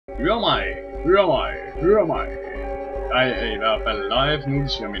hør mig. Jeg er i hvert fald live nu,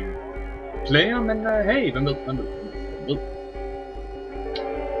 siger min player, men hey, hvem ved.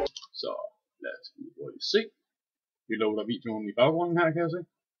 Så lad os lige se. Vi loader videoen i baggrunden her, kan jeg se.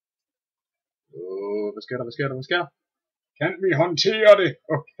 Hvad sker der? Kan vi håndtere det?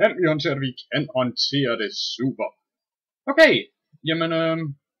 Vi kan håndtere det, super. Okay, jamen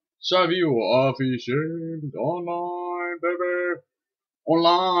så er vi jo officielt online, baby.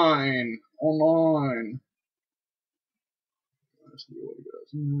 Online. Lad os lige gøre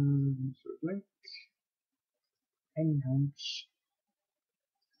sådan. Link. Enhance.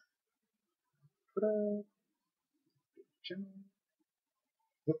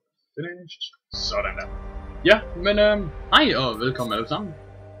 Finished. Sådan der. Ja, men hej og velkommen alle sammen.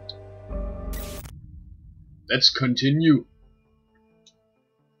 Let's continue.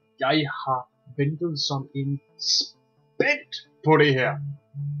 Jeg har ventet som en spændt på det her.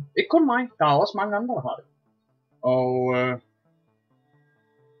 Ikke kun mig, der er også mange andre, der har det. Og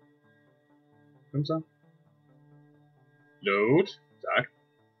kom så. Load. Tak.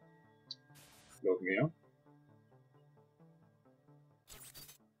 Load mere.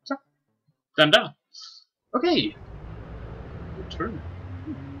 Så. Den der. Okay. Return.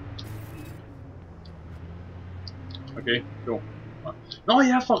 Okay, jo. Nå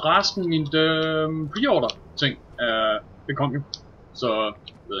ja, forresten, min pre-order ting, det kom jo. Så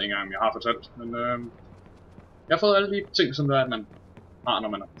jeg ved ikke engang, om jeg har fortalt, men jeg har fået alle de ting, som der er, at man har, når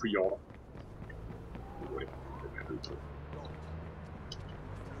man har pre-order.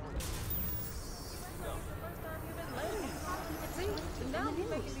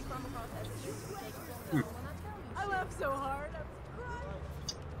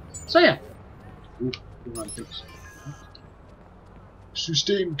 Så ja. Det var en dims.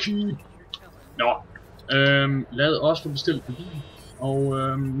 System key. Nå. Lad os få bestilt en bil. Og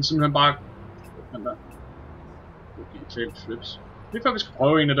simpelthen bare den der. Digitale flips. Lige før vi skal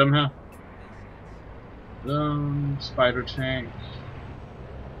prøve en af dem her. Spider tank.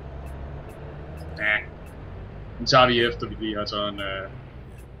 Ja. Den tager vi efter vi lige har taget en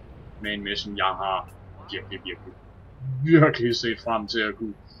main mission. Jeg har virkelig set frem til at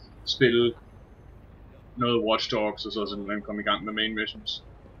kunne spille noget Watch Dogs og så simpelthen komme i gang med main missions.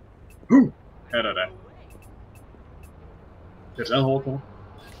 Her da. Det er taget hårdt på.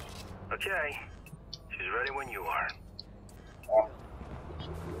 Okay. She's ready when you are.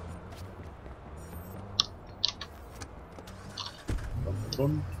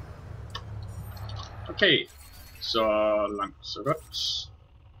 Bum. Okay. Så langt, så godt.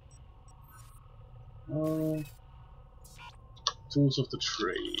 Tools of the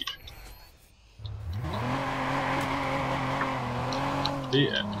trade. Det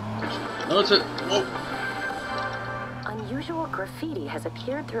er noget til. Unusual graffiti has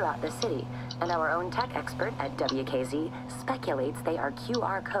appeared throughout the city, and our own tech expert at WKZ speculates they are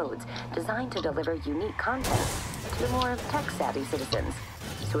QR codes designed to deliver unique content to more tech-savvy citizens.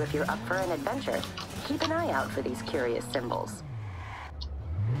 So if you're up for an adventure, keep an eye out for these curious symbols.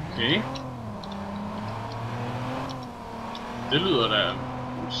 Okay. Det lyder da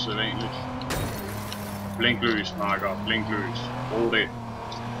usædvanligt. Blinkløs, marker. Blinkløs. Brug det.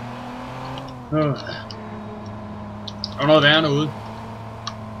 Der er noget værre derude.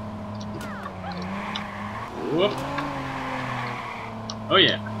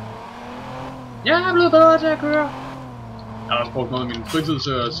 Ja. Jeg er blevet bedre til at køre. Jeg har også brugt noget af min fritid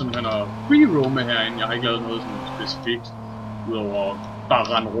til at simpelthen at re-roame herinde. Jeg har ikke lavet noget sådan specifikt. Udover bare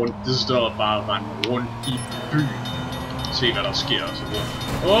rende rundt. Det står bare rende rundt i byen. Se hvad der sker og så videre.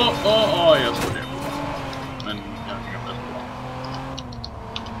 Jeg tror det. Men jeg kan ikke passe på det.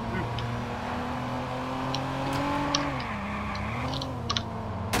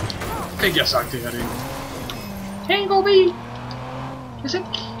 Fik jeg sagt det her det. Hey, en god bil! Hvis ikke,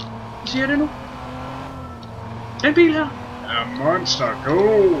 hvad siger det nu? Den bil her er monster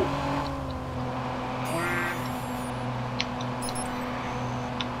go!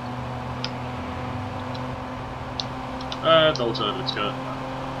 Dog taget lidt skade.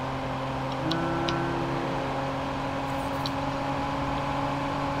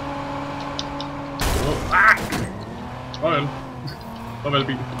 Farvel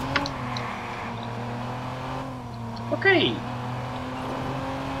bil. Okay.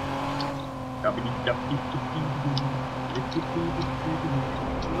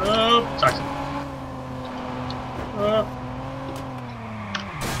 Taxi.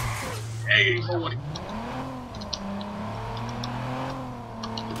 Hey, forward.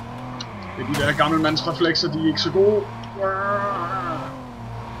 Det er de der gammelmandsreflekser, de er ikke så gode.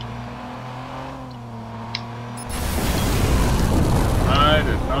 Nej,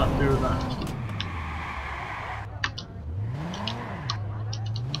 det er not do that.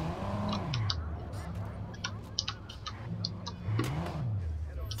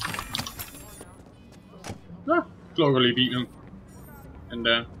 Ah, slukker lige bilen. Den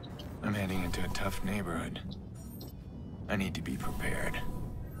der. I'm heading into a tough neighborhood. I need to be prepared.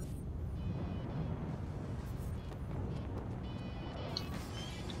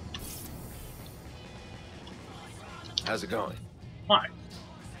 How's it going? Nej.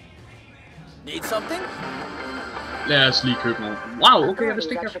 Need something? Lad os lige købe nogle. Wow, okay, jeg vidste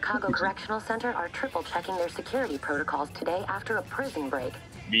Authorities ikke. at Chicago Correctional Center are triple checking their security protocols today after a prison break.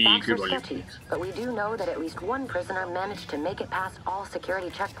 Vi Facts are køber lige. sketchy, but we do know that at least one prisoner managed to make it past all security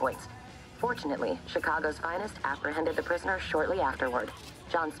checkpoints. Fortunately, Chicago's finest apprehended the prisoner shortly afterward.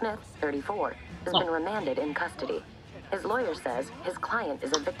 John Smith, 34, has been remanded in custody. His lawyer says his client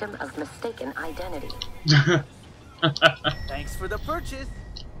is a victim of mistaken identity. Thanks for the purchase.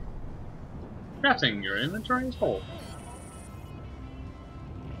 Crafting your inventory is full.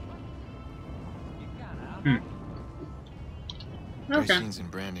 Okay. Machine's in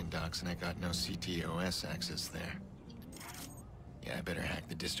Brandon docks, and I got no CTOS access there. Yeah, I better hack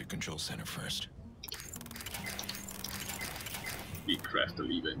the district control center first. Vi crafter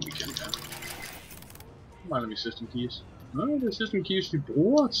lige hvad vi kan her. Nu mangler vi system keys. Nå, det er system keys vi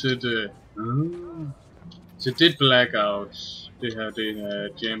bruger til det. Til det blackout. Det her det er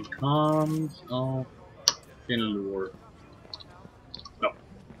jam comms og en lure. Nå.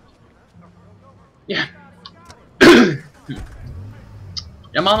 Ja.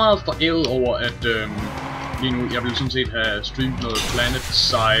 Jeg er meget foræret over at lige nu, jeg vil sådan set have streamet noget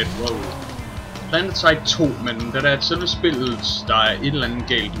Planet Side 2, men da der er et selve spillet, der er et eller andet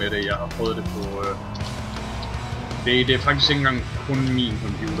galt med det. Jeg har prøvet det på det er faktisk ikke engang kun min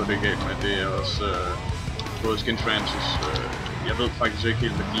computer det er galt med, det er også både Skin Francis. Jeg ved faktisk ikke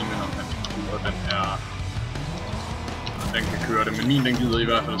helt hvad Demon om hans computer, den kan køre det, men min den gider i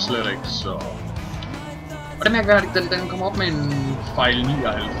hvert fald slet ikke, så. Og det mærker jeg, den kommer op med en fejl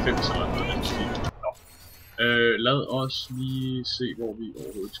 99 eller noget den stil. Nå. Lad os lige se hvor vi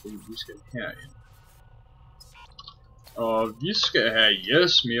overhovedet skal. Vi skal herind. Og vi skal have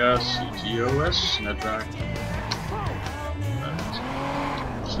mere CTOS netværk.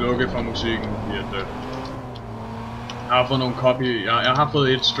 Slukke for musikken bliver det. Jeg har fået nogle copy. Jeg har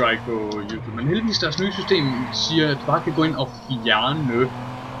fået et strike på YouTube, men heldigvis deres nye system siger at du bare kan gå ind og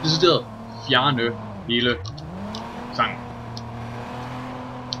fjerne hele sangen.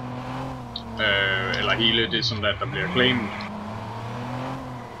 Eller hele det som der bliver claimed.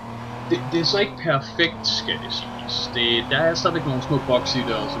 Det er så ikke perfekt, skal det siges. Der er stadigvæk nogle små bugs i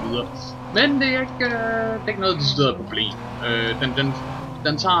det og så videre. Men det er ikke noget decideret problem.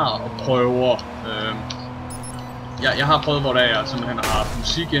 Den tager og prøver. Jeg har prøvet, hvor der jeg simpelthen har haft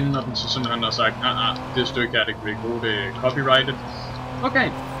musik inden, og den så simpelthen har sagt, det stykke her, det kan vi ikke bruge, det er copyrighted. Okay,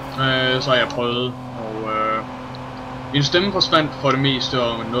 så har jeg prøvet, og min stemme forsvandt for det meste,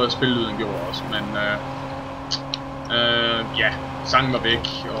 og noget af spillyden gjorde også, men ja, sangen var væk,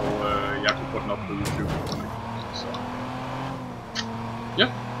 og jeg kunne få den op på YouTube. Så. Ja.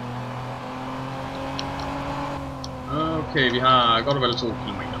 Okay, vi har godt og vel 2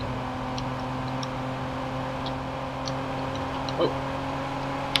 kilometer. Oh.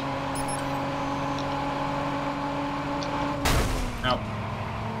 Ja.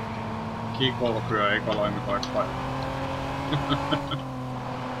 Kig på hvor kører jeg ikke holder øje med bakspejl.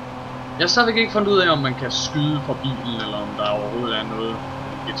 Jeg har stadigvæk ikke fundet ud af om man kan skyde fra bilen eller om der overhovedet er noget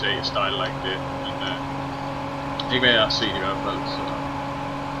GTA style like det, men ikke hvad jeg har set i hvert fald, så.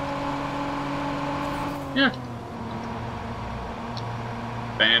 Ja.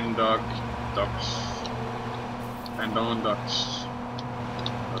 Bandon Ducks.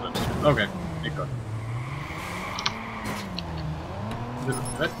 Okay, ikke godt.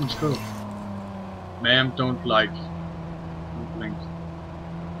 Let's go. Ma'am, don't like. Don't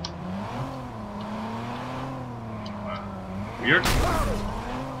weird.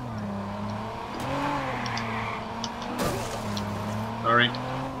 Sorry.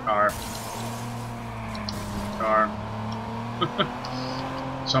 Car.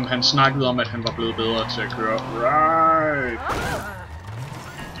 Som han snakkede om, at han var blevet bedre til at køre. Right.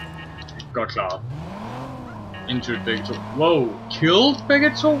 Godt klaret. Injured begge to. Wow, killed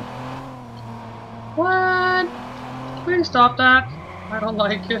begge to? What? Please stop that. I don't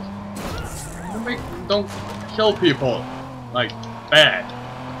like it. Don't kill people. Like, bad.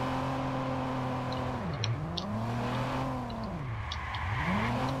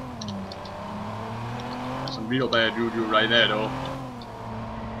 That's some real bad juju right there though.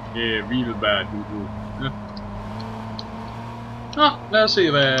 Yeah, real bad juju. Nå, lad os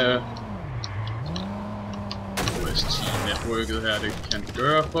se hvad OS10-netværket her det kan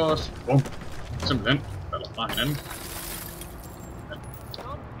gøre for os. Bum. Simpelthen falder fra hinanden.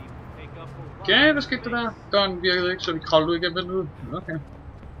 Okay, hvad skete der der? Døren virkede ikke, så vi kravlede ud igennem vinduet. Okay.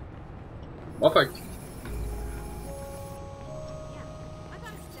 Hvorfor ikke?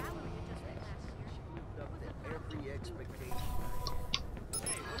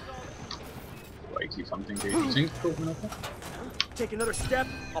 Det var ikke lige frem det jeg tænkte på, men okay. Take another step,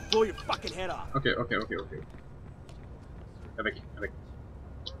 I'll blow your fucking head off. Okay. Jeg er væk.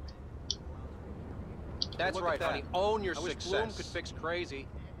 That's right, honey. Own your success. Bloom could fix crazy.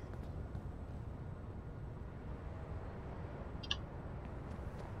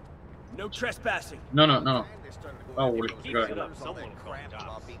 No trespassing. No. Bare roligt. Det gør jeg.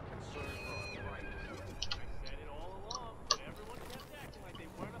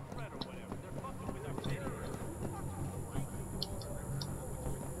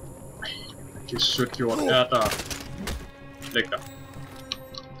 Det er sødt gjort. Er der. Læg der.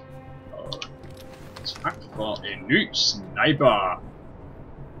 Og tak for en ny sniper.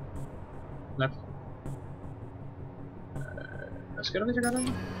 Hvad skal der, hvis jeg gør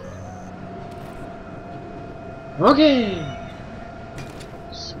det? Okay.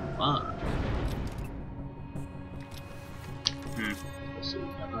 Smart. Skal se.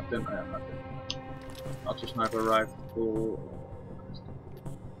 Jeg har den, og jeg har den. Auto sniper rifle.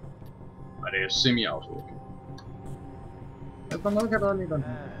 Nej, det er semi-auto, okay. Jeg på noget kan jeg lige den.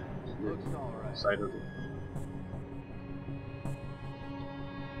 Sejt ud.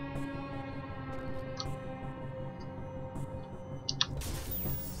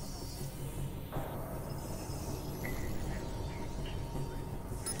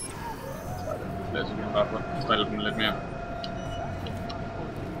 Lad os igen bare stille den lidt mere.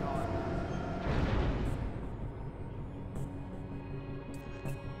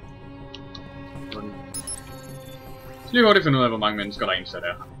 Så lige hurtigt finde ud af, hvor mange mennesker der indsat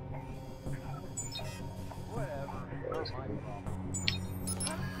er.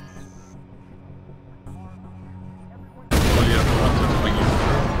 Prøv lige at få ret til at springe i.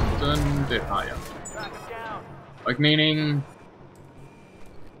 Sådan, det har jeg. Og ikke meningen.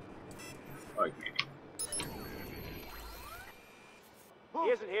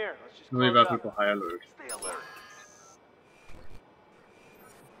 Nu er vi i hvert fald på high alert.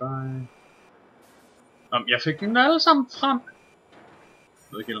 Bye. Jeg fik dem alle sammen frem.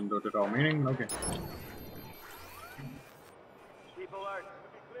 Jeg ved ikke helt om det var det der var meningen, okay.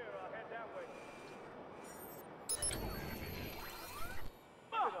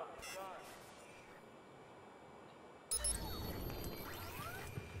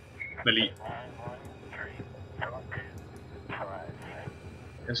 Hvad lige?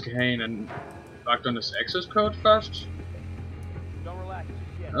 Jeg skal have en af vagternes access code først.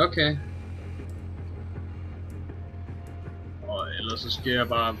 Okay. Og ellers så skal jeg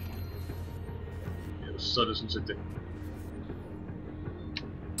bare... Ja, så er det sådan set det.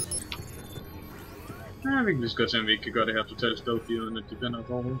 Ja, vi kan lige så godt se, om vi ikke kan gøre det her totalt stealthy, uden at de finder os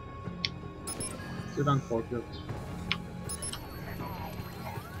overhovedet. Det er der en forkert.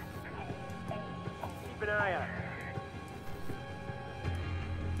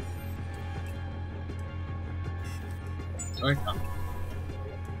 Okay.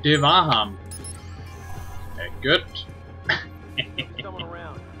 Det var ham. Ja, godt.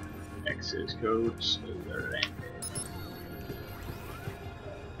 Access codes.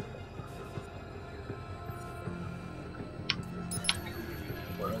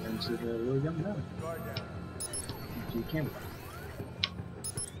 Hvordan ser det ud igennem her? De kæmper.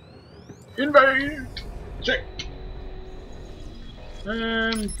 Invade! Check!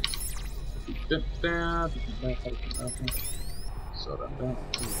 Den der. Sådan der.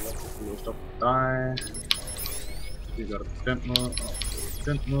 Så låst op dig. Vi gør det på den måde, og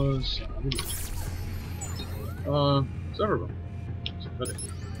på den måde, så har vi løst. Og så er det godt. Så er det.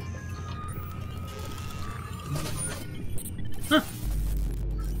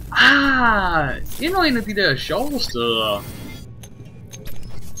 Endnu en af de der sjove steder.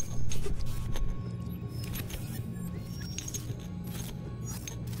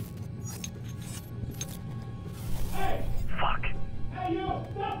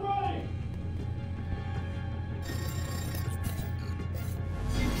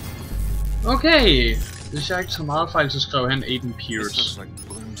 Okay, hvis jeg ikke så meget fejl, så skrev han Aiden Pierce. This looks like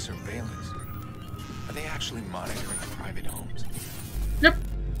Bloom surveillance. Are they actually monitoring private homes? Yep.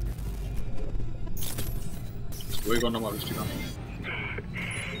 Det skulle ikke undre mig, hvis de gør.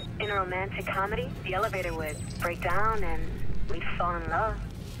 In a romantic comedy, the elevator would break down and we'd fall in love.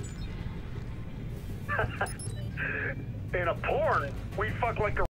 In a porn, we fuck like a